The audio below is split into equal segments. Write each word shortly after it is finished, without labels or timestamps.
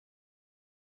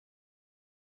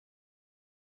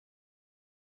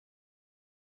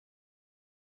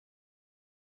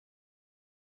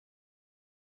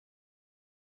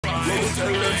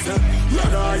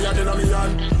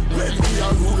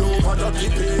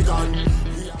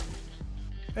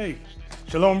Hey,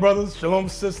 shalom brothers, shalom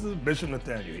sisters, Bishop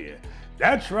Nathaniel here.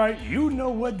 That's right, you know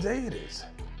what day it is.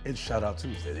 It's Shout Out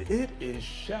Tuesday. It is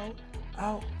Shout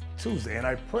Out Tuesday, and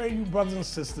I pray you brothers and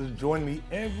sisters join me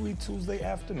every Tuesday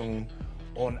afternoon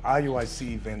on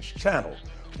IUIC Events channel,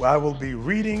 where I will be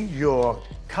reading your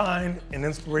kind and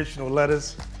inspirational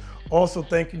letters, also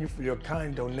thanking you for your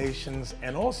kind donations,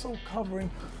 and also covering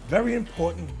very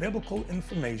important biblical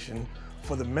information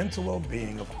for the mental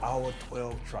well-being of our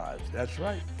 12 tribes. That's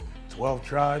right, 12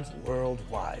 tribes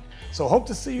worldwide. So hope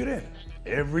to see you then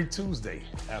every Tuesday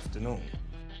afternoon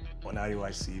on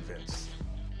IUIC Events.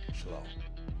 Shalom.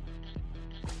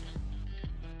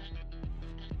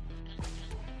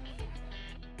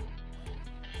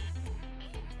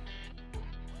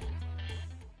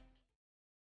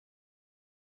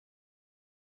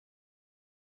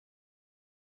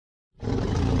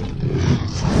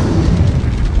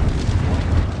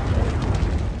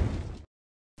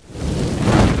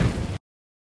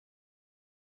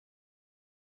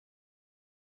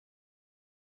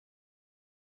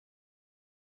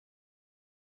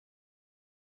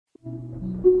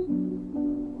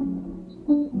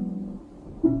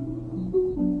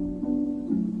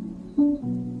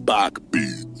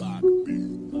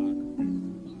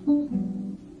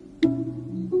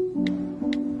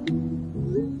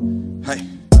 Hey,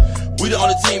 we the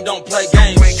only team don't play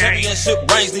games. Championship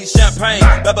rings need champagne.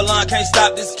 Babylon can't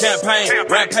stop this campaign.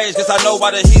 Rampage, cause I know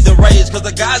why the heathen rage. Cause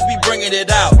the guys be bringing it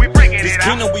out. This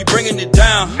kingdom we bringing it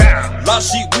down.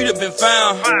 Lost sheep we'd have been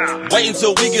found. Wait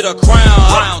until we get a crown.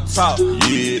 Crown talk,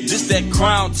 yeah, this that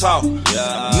crown talk.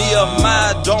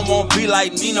 Nehemiah don't want to be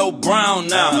like Nino Brown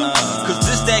now. Cause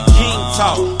this that king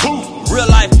talk. Real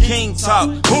life king talk.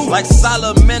 Like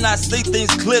Solomon, I see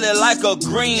things clearly like a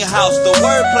greenhouse. The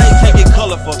wordplay can't get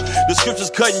colorful. The scriptures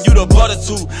cutting you the butter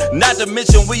too. Not to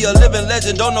mention we a living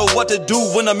legend, don't know what to do.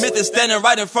 When a myth is standing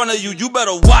right in front of you, you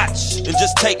better watch and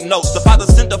just take notes. The Father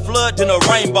sent the flood, then a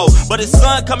rainbow, but his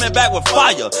son coming back with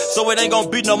fire, so it ain't gonna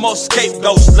be no more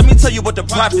scapegoats. Let me tell you what the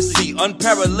prophecy,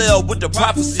 unparalleled with the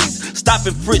prophecies.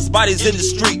 Stopping Fritz, bodies in the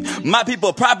street. My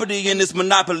people property in this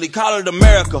monopoly, call it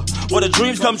America, where the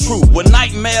dreams come true.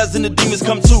 Nightmares and the demons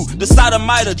come too. The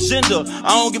sodomite agenda,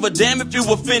 I don't give a damn if you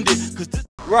offended.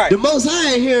 Right. The Most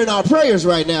High ain't hearing our prayers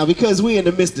right now because we in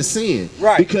the midst of sin.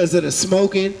 Right. Because of the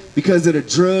smoking, because of the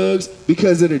drugs,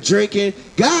 because of the drinking.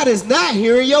 God is not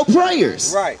hearing your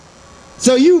prayers. Right.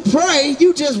 So you pray,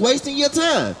 you just wasting your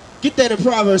time. Get that in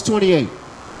Proverbs 28.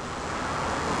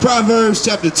 Proverbs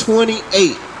chapter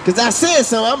 28. Because I said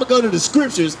so, I'm going to go to the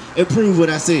scriptures and prove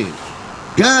what I said.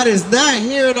 God is not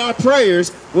hearing our prayers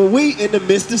when we in the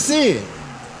midst of sin.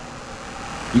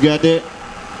 You got that?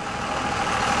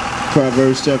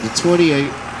 Proverbs chapter 28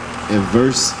 and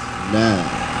verse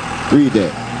 9. Read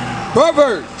that.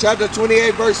 Proverbs chapter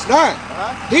 28 verse 9.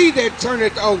 He that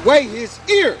turneth away his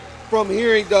ear from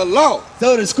hearing the law.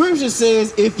 So the scripture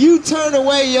says if you turn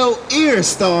away your ear,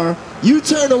 Star, you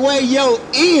turn away your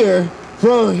ear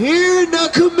from hearing the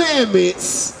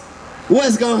commandments,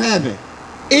 what's going to happen?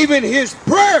 Even his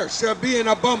prayer shall be an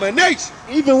abomination.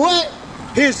 Even what?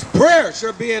 His prayer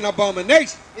shall be an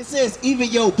abomination. It says even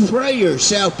your prayer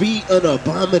shall be an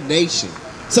abomination.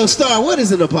 So Star, what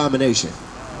is an abomination?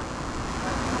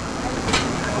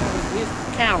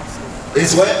 It's counsel.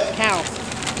 It's what? Counsel.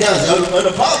 Counsel. An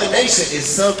abomination is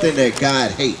something that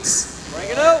God hates. Bring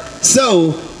it up.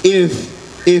 So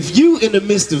if you in the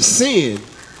midst of sin,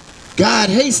 God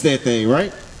hates that thing,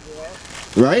 right?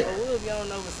 Yeah. Right?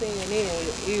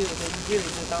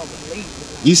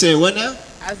 You said what now?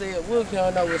 I said, well, if you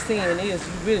don't know what sin is,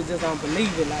 you really just don't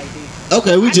believe it like this.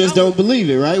 Okay, we just don't believe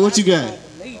it, right? What you got?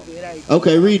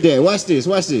 Okay, read that. Watch this.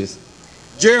 Watch this.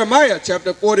 Jeremiah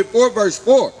chapter 44 verse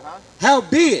 4.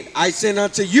 Howbeit I send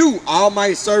unto you all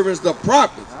my servants the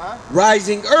prophets,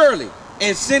 rising early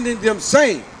and sending them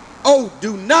saying, oh,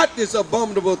 do not this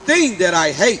abominable thing that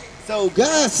I hate. So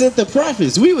God sent the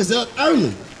prophets. We was up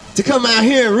early to come out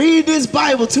here and read this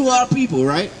Bible to our people,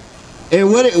 right?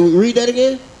 And what? Read that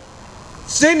again.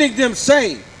 Sending them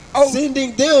saying, oh,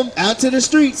 sending them out to the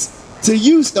streets to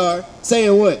you, Star,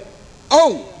 saying what?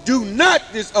 Oh, do not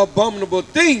this abominable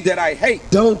thing that I hate.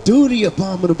 Don't do the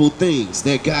abominable things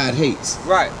that God hates.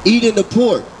 Right. Eating the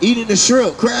pork, eating the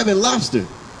shrimp, crab and lobster,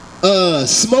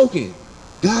 smoking.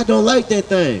 God don't like that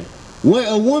thing.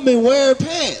 A woman wearing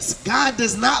pants. God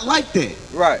does not like that.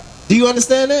 Right. Do you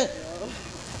understand that?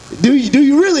 Do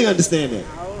you really understand that?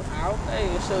 I don't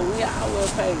think so. We all will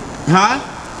pay. Huh?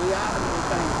 We all will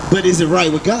pay. But is it right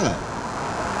with God?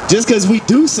 Just because we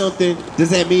do something, does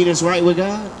that mean it's right with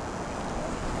God?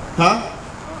 Huh?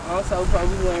 Also,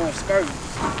 probably wearing skirts.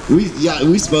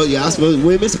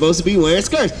 Women supposed to be wearing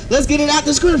skirts. Let's get it out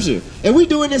the scripture. And we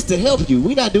doing this to help you.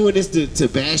 We not doing this to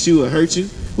bash you or hurt you.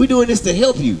 We doing this to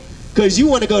help you. Because you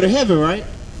want to go to heaven, right?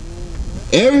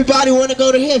 Everybody want to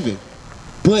go to heaven.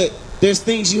 But there's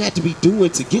things you have to be doing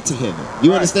to get to heaven.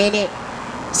 You understand that?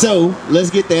 So let's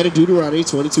get that in Deuteronomy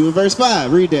 22 and verse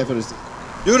 5. Read that for us.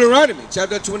 Deuteronomy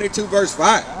chapter 22 verse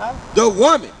 5. The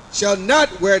woman shall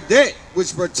not wear that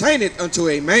which pertaineth unto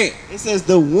a man. It says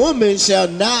the woman shall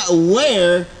not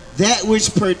wear that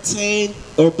which pertain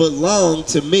or belong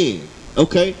to men.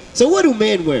 Okay? So what do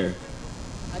men wear?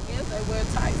 I guess they wear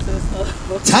tights and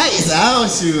stuff. Tights?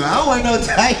 I don't want no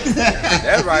tights.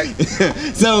 That's right.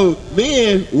 So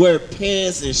men wear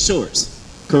pants and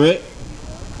shorts. Correct?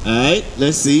 Alright,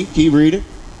 let's see. Keep reading.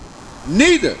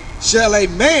 Neither shall a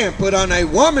man put on a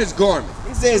woman's garment.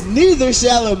 It says, neither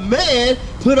shall a man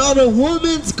put on a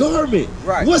woman's garment.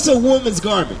 Right. What's a woman's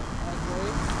garment?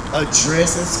 A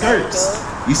dress and skirts.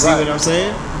 You see what I'm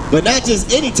saying? But not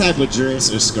just any type of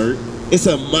dress or skirt. It's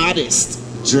a modest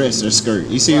dress or skirt.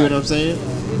 You see what I'm saying?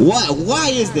 Why? Why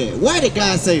is that? Why did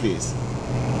God say this?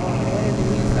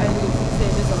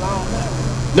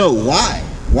 No, why?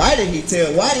 Why did he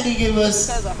tell? Why did he give us?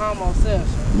 Because of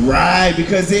homosexual. Right,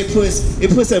 because it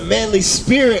puts a manly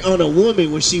spirit on a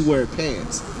woman when she wear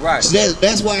pants. Right. So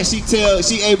that's why she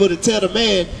able to tell the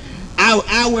man,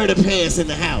 I wear the pants in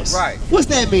the house. Right. What's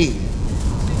that mean?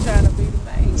 She trying to be the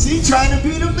man. She trying to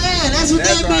be the man. That's what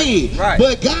that means. Right.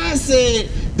 But God said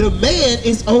the man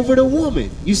is over the woman.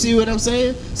 You see what I'm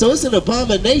saying? So it's an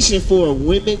abomination for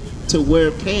women to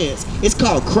wear pants. It's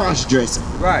called cross dressing.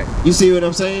 Right. You see what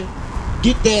I'm saying?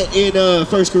 Get that in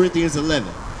 1 Corinthians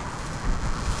 11.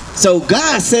 So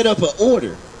God set up an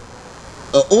order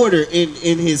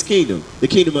in his kingdom, the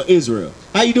kingdom of Israel.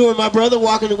 How you doing, my brother?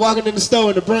 Walking in the store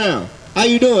in the brown. How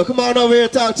you doing? Come on over here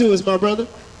and talk to us, my brother.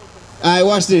 All right,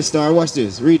 watch this, Star. Watch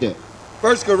this. Read that.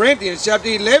 1 Corinthians chapter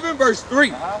 11 verse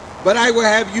 3. But I will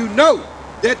have you know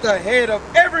that the head of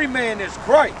every man is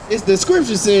Christ. It's the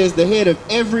scripture says the head of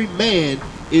every man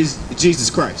is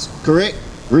Jesus Christ. Correct?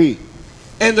 Read.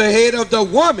 And the head of the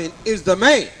woman is the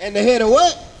man. And the head of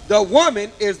what? The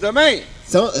woman is the man.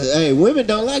 So, hey, women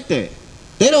don't like that.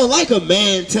 They don't like a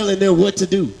man telling them what to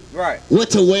do. Right.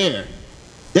 What to wear.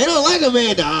 They don't like a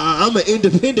man. I'm an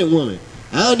independent woman.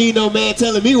 I don't need no man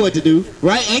telling me what to do.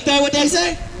 Right? Ain't that what they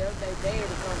say?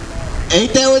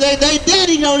 Ain't that what they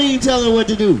daddy don't even tell them what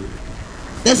to do.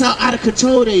 That's how out of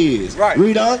control they is. Right.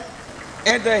 Read on.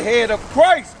 And the head of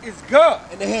Christ is God.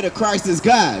 And the head of Christ is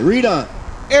God. Read on.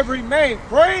 Every man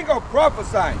praying or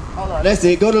prophesying. Hold on. That's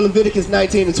it. Go to Leviticus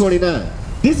 19 and 29.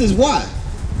 This is why.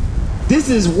 This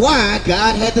is why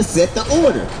God had to set the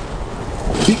order.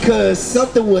 Because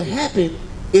something will happen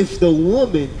if the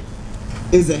woman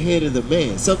is ahead of the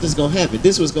man. Something's going to happen.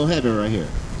 This was going to happen right here.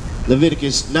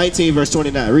 Leviticus 19 verse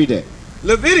 29. Read that.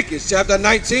 Leviticus chapter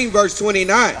 19 verse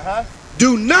 29.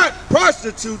 Do not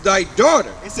prostitute thy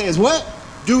daughter. It says what?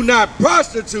 Do not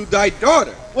prostitute thy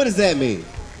daughter. What does that mean?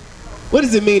 What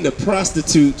does it mean to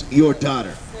prostitute your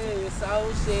daughter?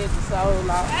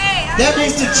 That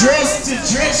means to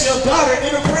dress your daughter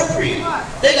inappropriate.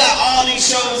 They got all these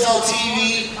shows on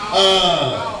TV,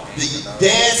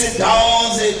 dancing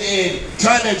dolls and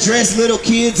trying to dress little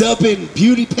kids up in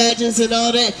beauty pageants and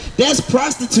all that. That's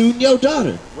prostituting your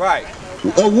daughter. Right.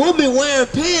 A woman wearing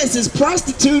pants is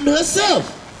prostituting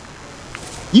herself.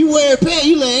 You wear pants,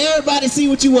 you let everybody see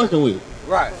what you working with.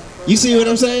 Right. You see what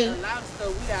I'm saying? A lot of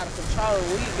stuff we out of control.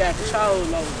 We got control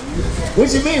over. What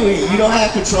you mean? You don't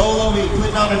have control over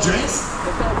putting on a dress?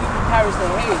 Because we can carry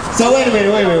some head. So wait a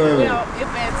minute, wait. You know, it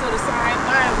back to the same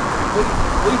thing.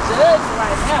 We judge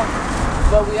right now,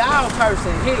 but we all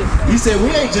cursing head. You said we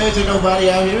ain't judging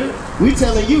nobody out here. We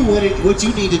telling you what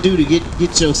you need to do to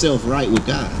get yourself right with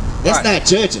God. That's not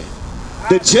judging.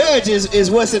 The judge is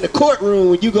what's in the courtroom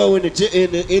when you go in there,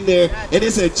 and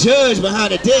it's a judge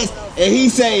behind the desk, and he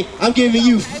say, "I'm giving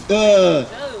you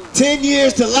 10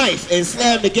 years to life," and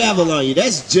slam the gavel on you.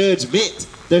 That's judgment.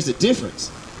 There's a difference.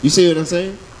 You see what I'm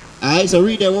saying? All right, so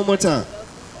read that one more time.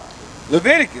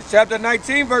 Leviticus chapter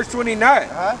 19 verse 29.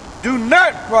 Do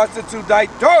not prostitute thy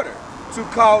daughter to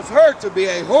cause her to be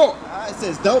a whore. It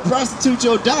says, don't prostitute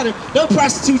your daughter. Don't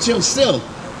prostitute yourself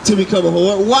to become a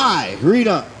whore. Why? Read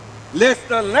on. Lest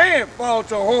the land fall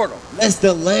to whoredom. Lest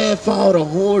the land fall to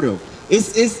whoredom.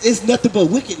 It's nothing but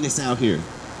wickedness out here.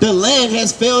 The land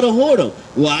has fell to whoredom.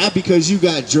 Why? Because you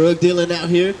got drug dealing out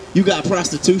here. You got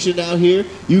prostitution out here.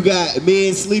 You got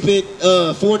men sleeping,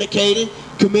 fornicating,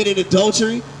 committing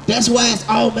adultery. That's why it's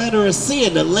all manner of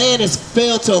sin. The land has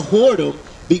fell to whoredom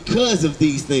because of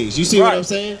these things. You see what I'm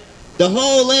saying? The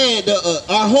whole land,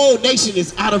 our whole nation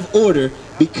is out of order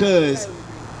Because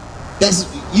that's,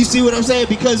 you see what I'm saying?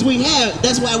 Because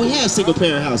that's why we have single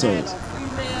parent households.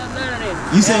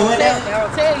 You say what now? They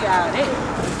don't tell y'all that.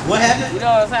 What happened? You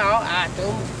know what I'm saying? I do,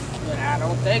 but I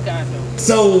don't think I do.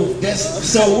 So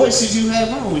what should you have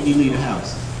on when you leave the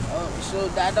house?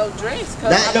 Shoot, I don't dress.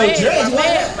 Not no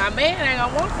dress? My man ain't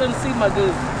gonna want them to see my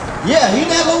good. Yeah, he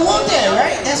not gonna want that,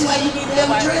 right? That's why you need to have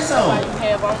a dress on. That's why you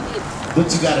have on this. But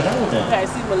you got it on now. You can't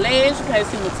see my legs, you can't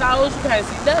see my toes, you can't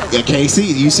see nothing. You can't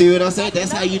see. You see what I'm saying?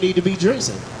 That's how you need to be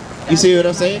dressing. You see what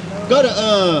I'm saying? Go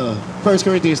to 1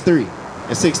 Corinthians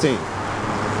 3:16.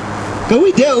 Cause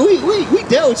we dealt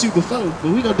with you before,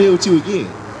 but we gonna deal with you again.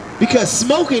 Because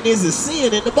smoking is a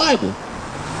sin in the Bible.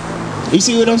 You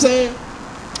see what I'm saying?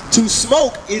 To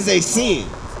smoke is a sin.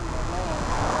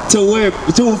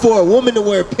 For a woman to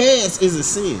wear pants is a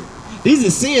sin. These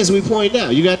are sins we point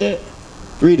out. You got that?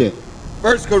 Read it.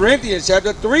 1 Corinthians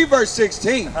chapter 3 verse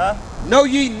 16. Know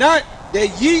ye not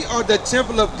that ye are the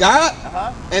temple of God,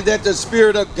 and that the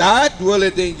Spirit of God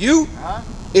dwelleth in you?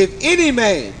 If any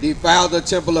man defile the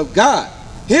temple of God,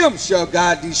 him shall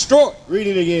God destroy. Read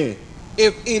it again.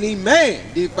 If any man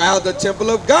defile the temple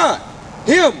of God,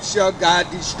 him shall God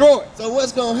destroy. So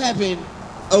what's gonna happen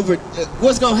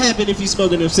what's gonna happen if you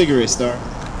smoking them cigarettes, Star?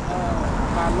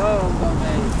 My lungs go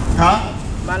bad. Huh?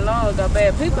 My lungs go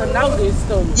bad. People know this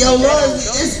to me. Yo, Lord,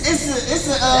 it's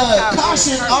a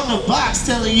caution on the box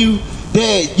telling you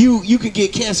that you can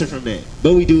get cancer from that.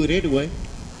 But we do it anyway.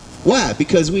 Why?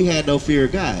 Because we had no fear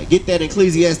of God. Get that in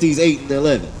Ecclesiastes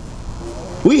 8:11.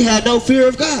 We had no fear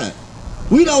of God.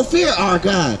 We don't fear our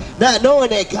God. Not knowing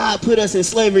that God put us in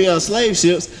slavery on slave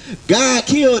ships.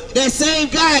 That same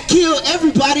God killed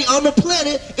everybody on the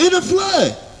planet in a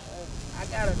flood. I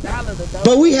got $1 to go.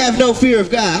 But we have no fear of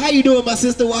God. How you doing, my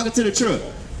sister, walking to the truck?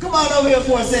 Come on over here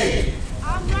for a second.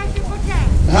 I'm working for cash.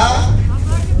 Huh? I'm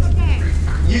working for cash.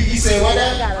 You say what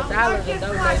now? I got $1 to I'm donate working to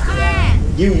for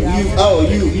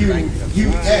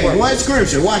y'all. Hey, one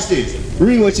scripture. Watch this.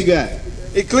 Read what you got.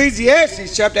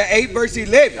 Ecclesiastes chapter 8 verse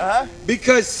 11.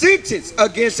 Because sentence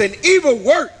against an evil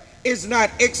work is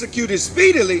not executed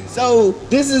speedily. So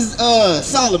this is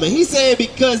Solomon. He's saying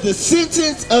because the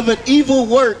sentence of an evil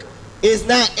work is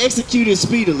not executed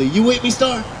speedily. You with me,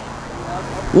 Star?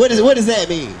 What does that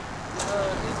mean? It's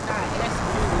not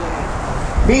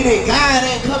executed. Meaning God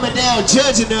ain't coming down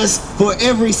judging us for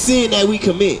every sin that we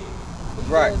commit.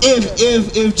 Right.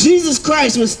 If Jesus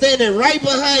Christ was standing right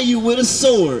behind you with a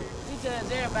sword,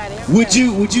 would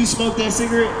you smoke that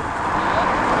cigarette?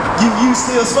 You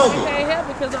still smoke it? I can't help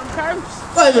it because I'm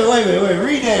cursed. Wait a minute.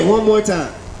 Read that one more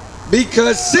time.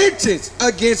 Because sentence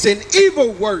against an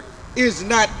evil work is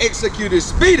not executed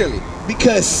speedily.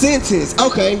 Because sentence.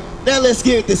 Okay, now let's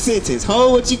get the sentence.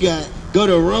 Hold what you got. Go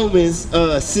to Romans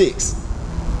 6.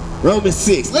 Romans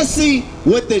 6. Let's see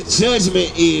what the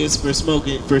judgment is for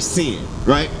smoking for sin,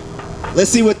 right?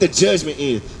 Let's see what the judgment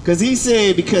is. Because he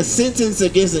said because sentence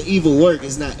against an evil work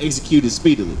is not executed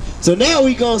speedily. So now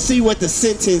we're going to see what the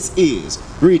sentence is.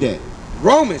 Read that.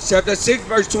 Romans chapter 6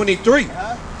 verse 23.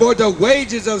 For the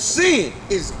wages of sin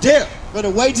is death. For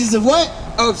the wages of what?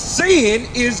 Of sin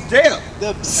is death.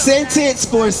 The sentence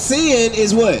for sin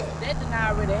is what? That did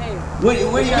not already happen. What do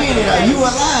you mean? Are you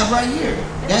alive right here?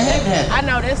 That hadn't happened. I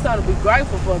know that's something to be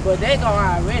grateful for, but they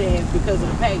gonna already have because of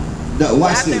the pay. No,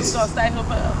 watch I think this. we're gonna stay here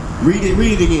forever.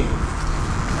 Read it again.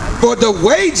 For the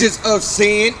wages of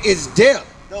sin is death.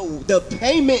 The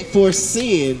payment for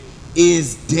sin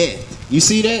is death. You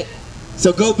see that?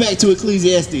 So go back to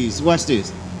Ecclesiastes. Watch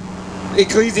this.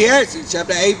 Ecclesiastes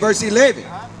chapter 8 verse 11.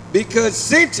 Because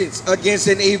sentence against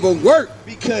an evil work.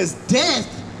 Because death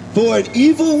for an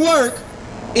evil work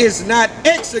is not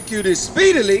executed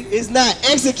speedily. Is not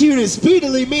executed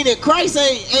speedily, meaning Christ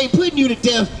ain't putting you to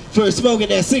death for smoking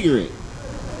that cigarette.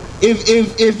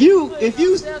 If you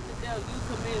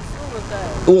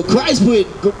well, Christ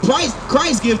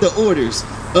give the orders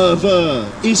of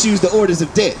issues the orders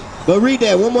of death. But read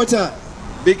that one more time.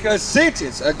 Because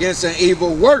sentence against an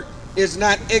evil work is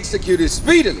not executed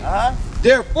speedily.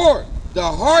 Therefore, the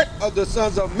heart of the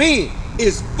sons of men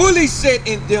is fully set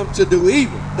in them to do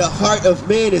evil. The heart of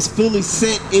man is fully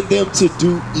set in them to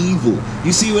do evil.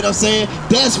 You see what I'm saying?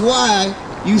 That's why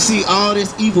you see all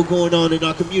this evil going on in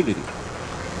our community.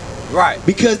 Right.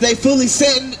 Because they fully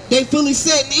set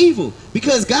in evil.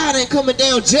 Because God ain't coming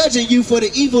down judging you for the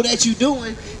evil that you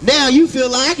doing. Now you feel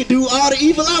like I can do all the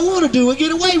evil I want to do and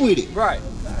get away with it. Right.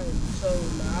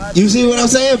 You see what I'm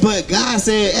saying? But God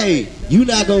said, hey, you're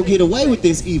not going to get away with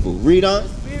this evil. Read on.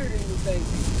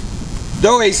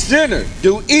 Though a sinner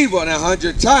do evil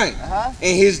 100 times,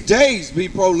 and his days be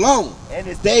prolonged. And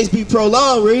his days be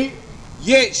prolonged, read.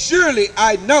 Yet surely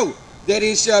I know that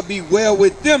it shall be well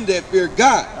with them that fear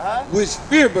God, which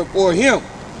fear before him.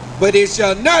 But it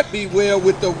shall not be well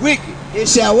with the wicked. It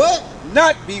shall what?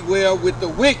 Not be well with the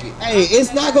wicked. Hey,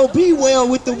 it's not going to be well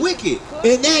with the wicked.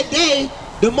 In that day,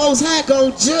 the Most High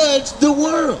going to judge the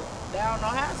world. They don't know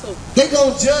how to. They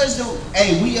going to judge them.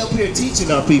 Hey, we up here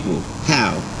teaching our people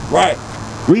how. Right.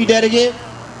 Read that again.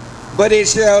 But it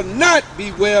shall not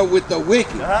be well with the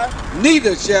wicked,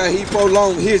 neither shall he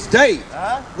prolong his days,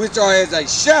 which are as a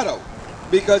shadow,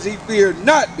 because he feared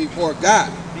not before God.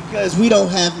 Because we don't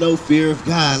have no fear of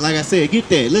God. Like I said, get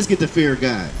that. Let's get the fear of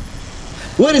God.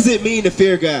 What does it mean to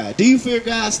fear God? Do you fear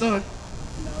God, Star?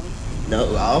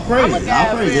 No, all praise.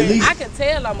 All praise. At least I can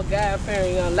tell I'm a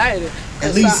God-fearing young lady.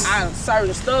 At least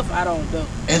certain stuff I don't do.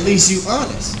 At least you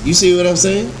honest. You see what I'm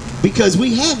saying? Because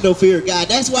we have no fear of God.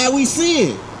 That's why we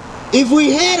sin. If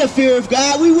we had a fear of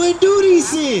God, we wouldn't do these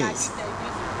sins.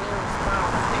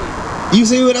 You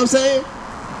see what I'm saying?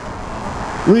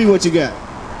 Read what you got.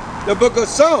 The book of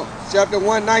Psalms, chapter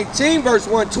 119, verse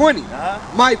 120.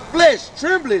 My flesh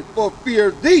trembleth for fear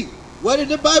of thee. What did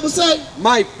the Bible say?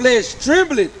 My flesh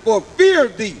trembleth for fear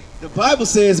of thee. The Bible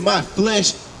says my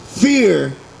flesh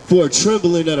fear for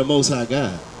trembling of the Most High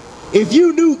God. If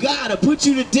you knew God would put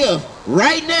you to death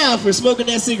right now for smoking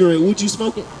that cigarette, would you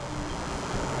smoke it?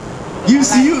 You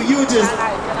see, you would just.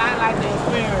 I like to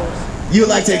experience. You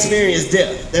like to experience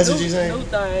death. That's what you're saying? New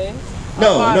things.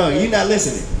 No, you're not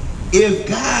listening. If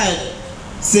God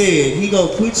said he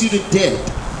gonna put you to death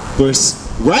for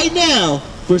right now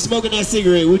for smoking that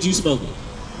cigarette, would you smoke it? I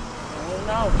don't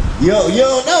know. You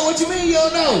don't know? What you mean you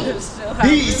don't know?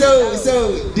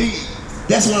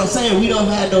 That's what I'm saying. We don't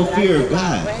have no fear of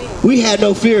God. We have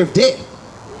no fear of death.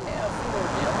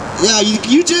 Yeah,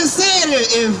 you just said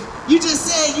it. You just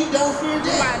said you don't fear death.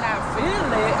 You might not feel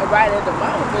it right at the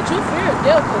moment, but you fear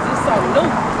death because it's something new.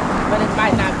 But it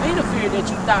might not be the fear that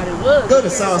you thought it was. Go to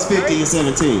Psalms 50 and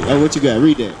 17. Oh, what you got?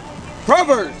 Read that.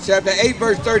 Proverbs chapter 8,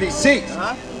 verse 36.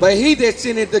 But he that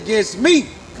sinneth against me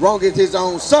wrongeth his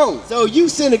own soul. So you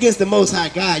sin against the Most High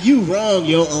God, you wrong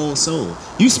your own soul.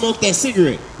 You smoke that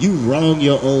cigarette, you wrong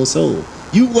your own soul.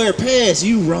 You wear pants,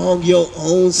 you wrong your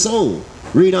own soul.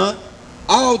 Read on.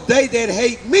 All they that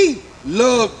hate me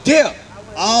love death.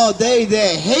 All they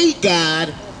that hate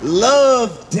God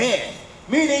love death.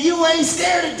 Meaning you ain't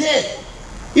scared of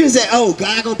death. You say, oh,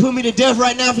 God gonna put me to death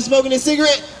right now for smoking this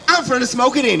cigarette? I'm finna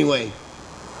smoke it anyway.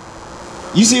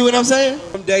 You see what I'm saying?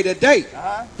 From day to day.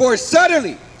 For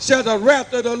suddenly shall the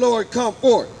wrath of the Lord come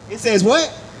forth. It says what?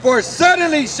 For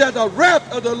suddenly shall the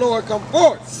wrath of the Lord come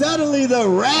forth. Suddenly the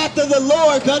wrath of the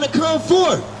Lord gonna come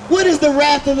forth. What is the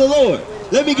wrath of the Lord?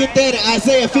 Let me get that in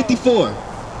Isaiah 54.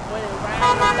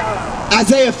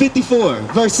 Isaiah 54,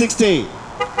 verse 16.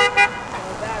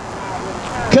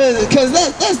 Cause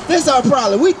that's our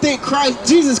problem. We think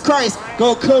Jesus Christ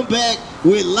gonna come back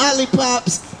with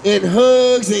lollipops and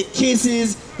hugs and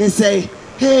kisses and say,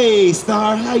 hey,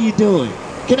 Star, how you doing?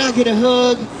 Can I get a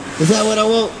hug? Is that what I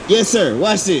want? Yes, sir.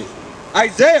 Watch this.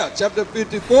 Isaiah chapter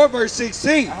 54, verse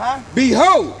 16.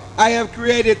 Behold, I have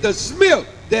created the smith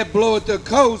that bloweth the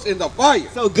coals in the fire.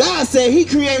 So God said he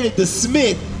created the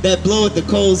smith that bloweth the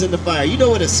coals in the fire. You know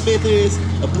what a smith is?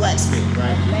 A blacksmith,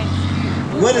 right?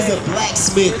 What does a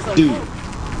blacksmith do?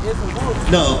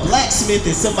 No, a blacksmith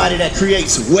is somebody that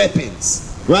creates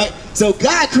weapons, right? So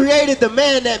God created the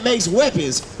man that makes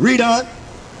weapons. Read on.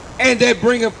 And that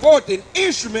bringeth forth an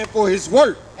instrument for his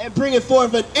work. And bringeth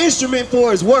forth an instrument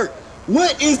for his work.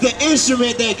 What is the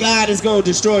instrument that God is going to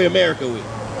destroy America with?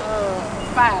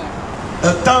 Fire.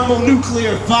 A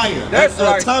thermonuclear fire. That's an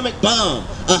right. atomic bomb.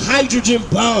 A hydrogen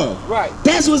bomb. Right.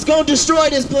 That's what's going to destroy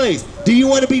this place. Do you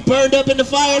want to be burned up in the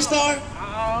fire, Star?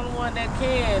 I'm the only one that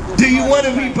can. Do you want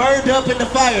to be burned up in the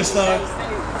fire, Star?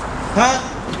 Huh?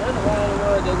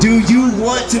 Do you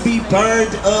want to be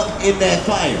burned up in that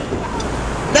fire?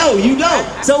 No, you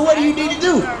don't. So what do you need to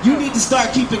do? You need to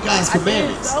start keeping God's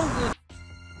commandments.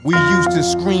 We used to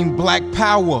scream black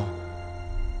power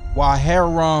while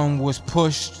heroin was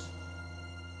pushed.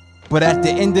 But at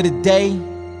the end of the day,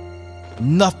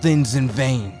 nothing's in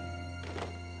vain.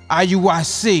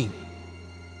 IUIC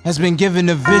has been given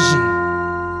a vision.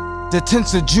 The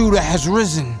tents of Judah has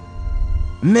risen.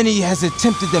 Many has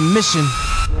attempted the mission.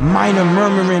 Minor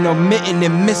murmuring, omitting,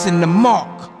 and missing the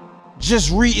mark.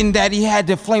 Just reading that he had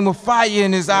the flame of fire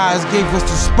in his eyes gave us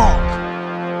the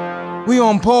spark. We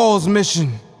on Paul's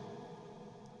mission.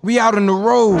 We out on the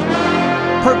road,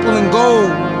 purple and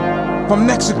gold. From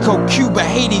Mexico, Cuba,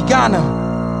 Haiti,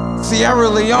 Ghana, Sierra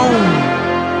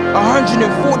Leone.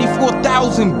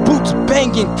 144,000 boots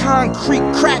banging,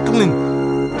 concrete crackling.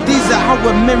 These are how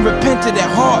men repented at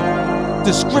heart.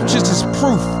 The scriptures is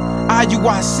proof.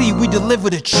 IUIC, we deliver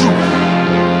the truth.